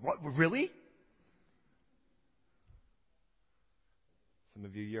to go, what, really? Some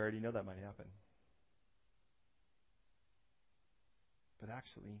of you already know that might happen. But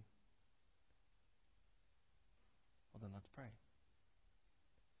actually, well then let's pray.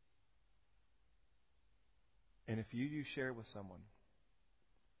 And if you share it with someone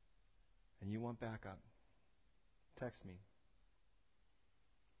and you want backup, text me.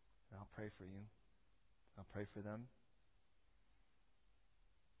 And I'll pray for you. I'll pray for them.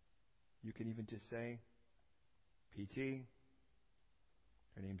 You can even just say, PT,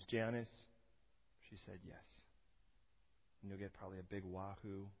 her name's Janice. She said yes. And you'll get probably a big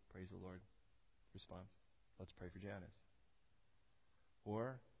wahoo, praise the Lord, response. Let's pray for Janice.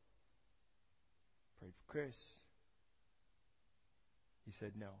 Or, prayed for Chris. He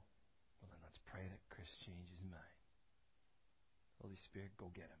said no. Well, then let's pray that Chris changes his mind. Holy Spirit, go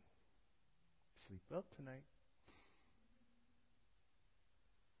get him. Sleep well tonight.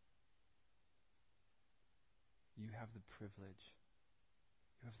 You have the privilege.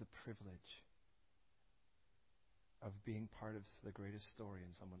 You have the privilege of being part of the greatest story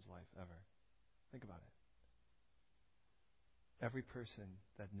in someone's life ever. Think about it. Every person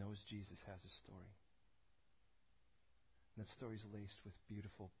that knows Jesus has a story. And that story is laced with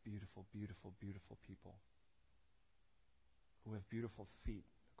beautiful, beautiful, beautiful, beautiful people who have beautiful feet,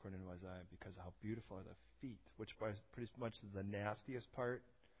 according to Isaiah, because how beautiful are the feet, which pretty much is the nastiest part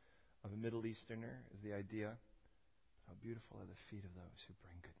of a Middle Easterner, is the idea. How beautiful are the feet of those who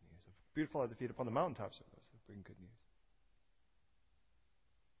bring good news. Beautiful are the feet upon the mountaintops of those who bring good news.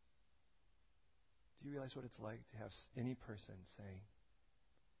 Do you realize what it's like to have any person say,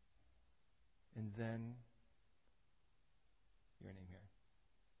 and then, your name here,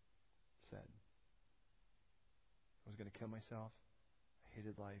 said, I was going to kill myself, I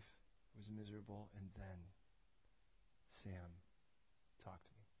hated life, I was miserable, and then Sam talked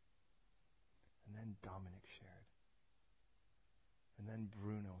to me. And then Dominic shared. And then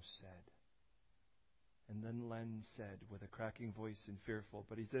Bruno said. And then Len said with a cracking voice and fearful,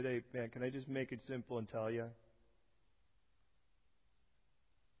 but he said, hey, man, can I just make it simple and tell you?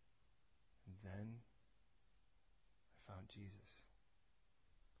 And then I found Jesus.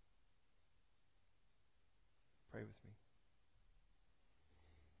 Pray with me.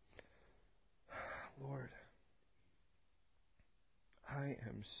 Lord, I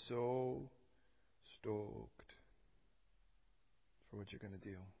am so stoked for what you're going to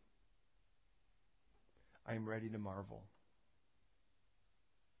do. I am ready to marvel.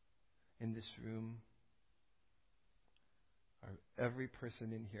 In this room, every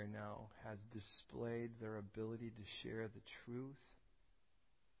person in here now has displayed their ability to share the truth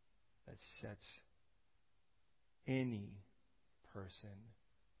that sets any person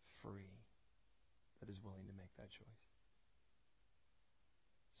free that is willing to make that choice.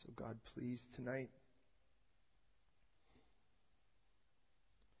 So God, please, tonight,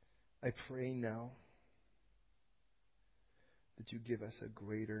 I pray now that you give us a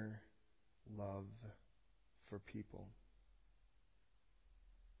greater love for people.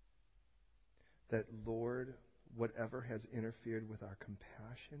 That, Lord, whatever has interfered with our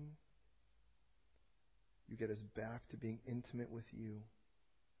compassion, you get us back to being intimate with you.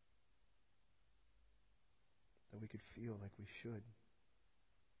 That we could feel like we should.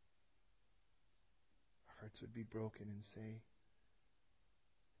 Our hearts would be broken and say,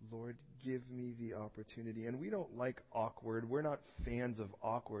 Lord, give me the opportunity. And we don't like awkward. We're not fans of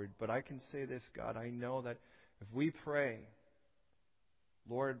awkward. But I can say this, God, I know that if we pray,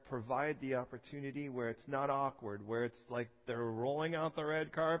 Lord, provide the opportunity where it's not awkward, where it's like they're rolling out the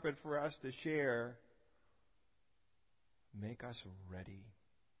red carpet for us to share. Make us ready.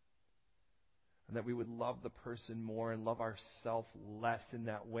 And that we would love the person more and love ourselves less in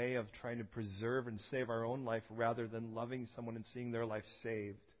that way of trying to preserve and save our own life rather than loving someone and seeing their life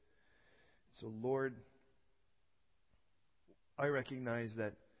saved. So, Lord, I recognize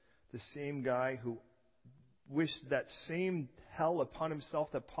that the same guy who wished that same hell upon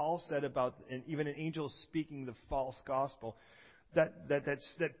himself that Paul said about, and even an angel speaking the false gospel. That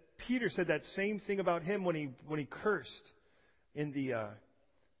Peter said that same thing about him when he cursed in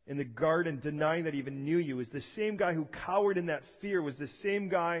the garden, denying that he even knew you. Is the same guy who cowered in that fear, was the same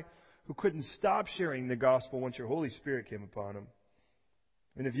guy who couldn't stop sharing the gospel once your Holy Spirit came upon him.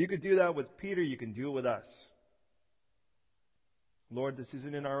 And if you could do that with Peter, you can do it with us. Lord, this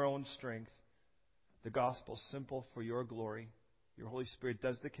isn't in our own strength. The gospel's simple for your glory. Your Holy Spirit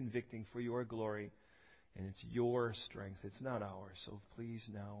does the convicting for your glory. And it's your strength. It's not ours. So please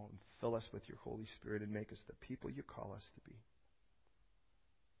now fill us with your Holy Spirit and make us the people you call us to be.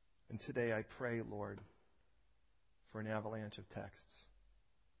 And today I pray, Lord, for an avalanche of texts.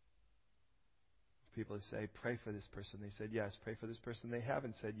 People who say, pray for this person. They said yes. Pray for this person. They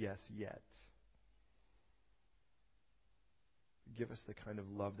haven't said yes yet. Give us the kind of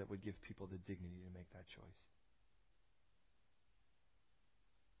love that would give people the dignity to make that choice.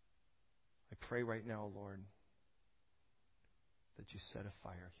 I pray right now, Lord, that you set a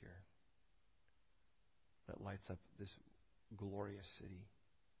fire here that lights up this glorious city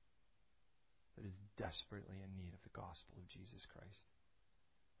that is desperately in need of the gospel of Jesus Christ.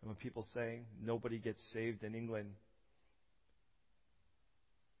 And when people say nobody gets saved in England,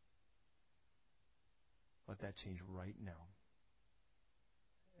 let that change right now.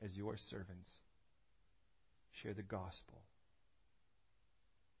 As your servants, share the gospel.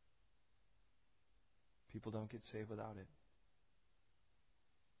 People don't get saved without it.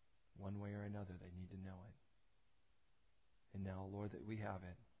 One way or another, they need to know it. And now, Lord, that we have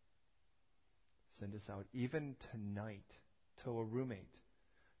it, send us out even tonight to a roommate,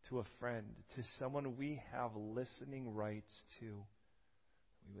 to a friend, to someone we have listening rights to.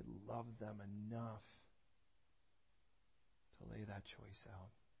 We would love them enough to lay that choice out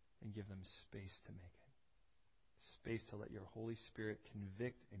and give them space to make it. Space to let your Holy Spirit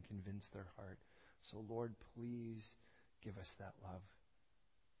convict and convince their heart. So, Lord, please give us that love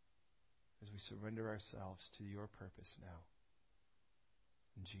as we surrender ourselves to your purpose now.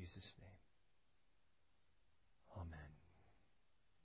 In Jesus' name.